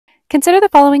Consider the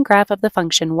following graph of the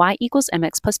function y equals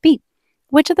mx plus b.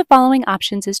 Which of the following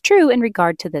options is true in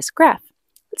regard to this graph?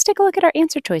 Let's take a look at our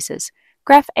answer choices.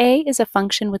 Graph A is a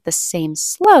function with the same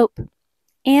slope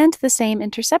and the same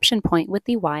interception point with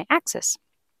the y-axis.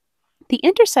 The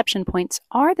interception points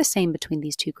are the same between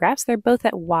these two graphs. They're both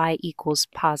at y equals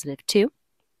positive 2.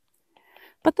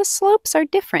 But the slopes are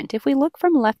different. If we look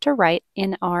from left to right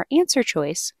in our answer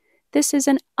choice, this is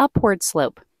an upward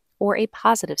slope or a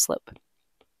positive slope.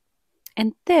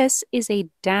 And this is a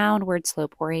downward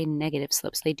slope or a negative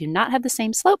slope. So they do not have the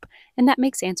same slope, and that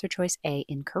makes answer choice A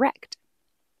incorrect.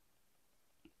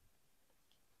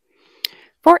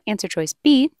 For answer choice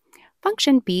B,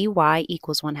 function b y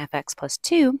equals 1/2 x plus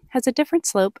 2 has a different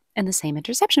slope and the same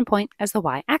interception point as the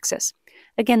y-axis.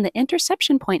 Again, the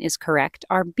interception point is correct.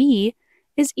 Our b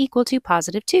is equal to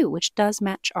positive 2, which does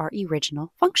match our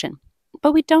original function.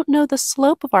 But we don't know the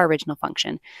slope of our original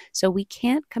function, so we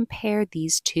can't compare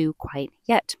these two quite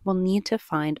yet. We'll need to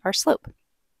find our slope.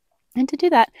 And to do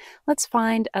that, let's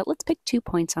pick 2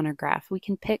 points on our graph. We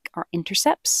can pick our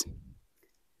intercepts.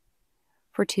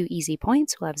 For 2 easy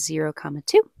points, we'll have 0,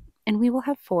 2, and we will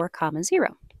have 4,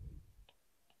 0.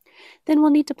 Then we'll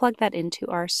need to plug that into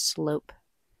our slope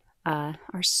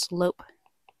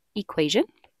equation.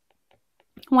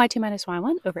 y2 minus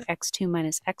y1 over x2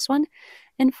 minus x1.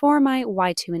 And for my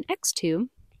y2 and x2,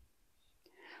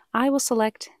 I will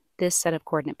select this set of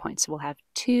coordinate points. So we'll have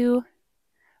 2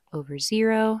 over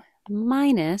 0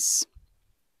 minus,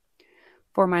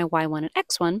 for my y1 and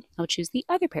x1, I'll choose the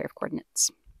other pair of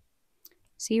coordinates,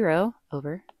 0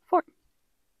 over 4.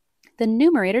 The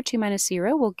numerator, 2 minus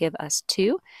 0, will give us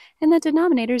 2, and the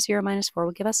denominator, 0 minus 4,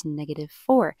 will give us negative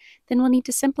 4. Then we'll need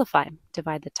to simplify.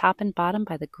 Divide the top and bottom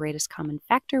by the greatest common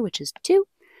factor, which is 2,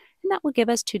 and that will give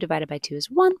us 2 divided by 2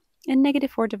 is 1, and negative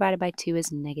 4 divided by 2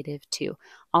 is negative 2.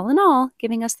 All in all,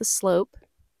 giving us the slope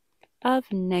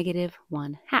of negative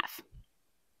 1/2.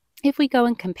 If we go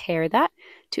and compare that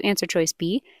to answer choice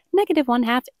B, negative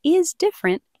 1/2 is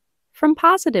different from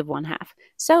positive 1/2.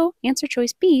 So answer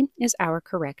choice B is our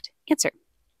correct answer.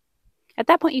 At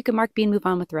that point, you can mark B and move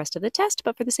on with the rest of the test,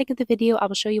 but for the sake of the video, I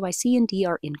will show you why C and D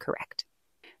are incorrect.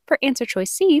 For answer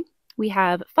choice C, we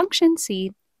have function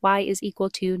C, y is equal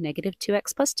to negative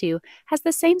 2x plus 2, has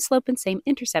the same slope and same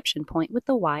interception point with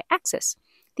the y-axis.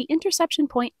 The interception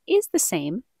point is the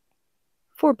same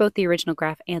for both the original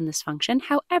graph and this function.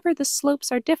 However, the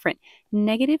slopes are different.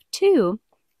 Negative 2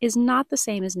 is not the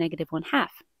same as negative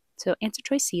 1/2. So answer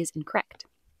choice C is incorrect.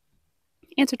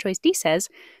 Answer choice D says,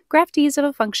 graph D is of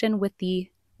a function with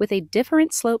a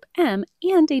different slope m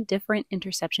and a different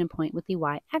interception point with the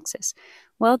y-axis.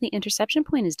 Well, the interception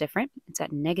point is different. It's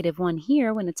at negative 1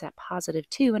 here when it's at positive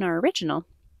 2 in our original.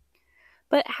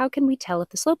 But how can we tell if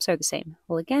the slopes are the same?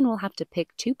 Well, again, we'll have to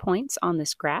pick 2 points on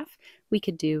this graph. We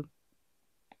could do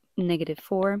negative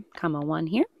 4, 1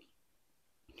 here,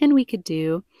 and we could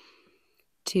do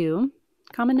 2,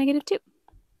 negative 2.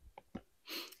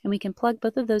 And we can plug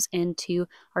both of those into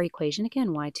our equation again,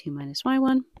 y2 minus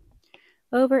y1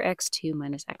 over x2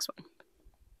 minus x1.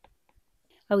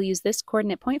 I will use this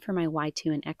coordinate point for my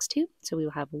y2 and x2, so we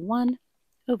will have 1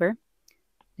 over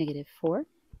negative 4.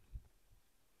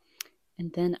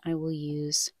 And then I will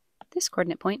use this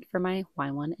coordinate point for my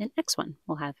y1 and x1.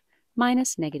 We'll have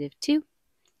minus negative 2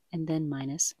 and then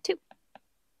minus 2.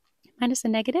 Minus a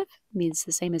negative means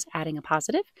the same as adding a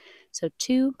positive. So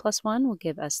 2 plus 1 will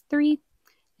give us 3.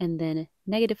 And then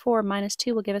negative 4 minus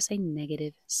 2 will give us a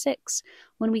negative 6.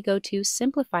 When we go to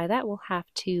simplify that, we'll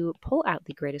have to pull out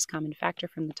the greatest common factor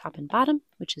from the top and bottom,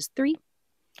 which is 3.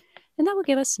 And that will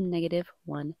give us negative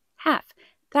 1/2.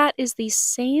 That is the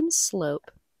same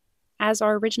slope as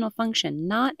our original function,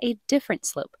 not a different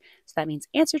slope. So that means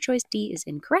answer choice D is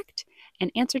incorrect,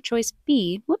 and answer choice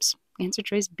B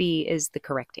is the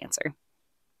correct answer.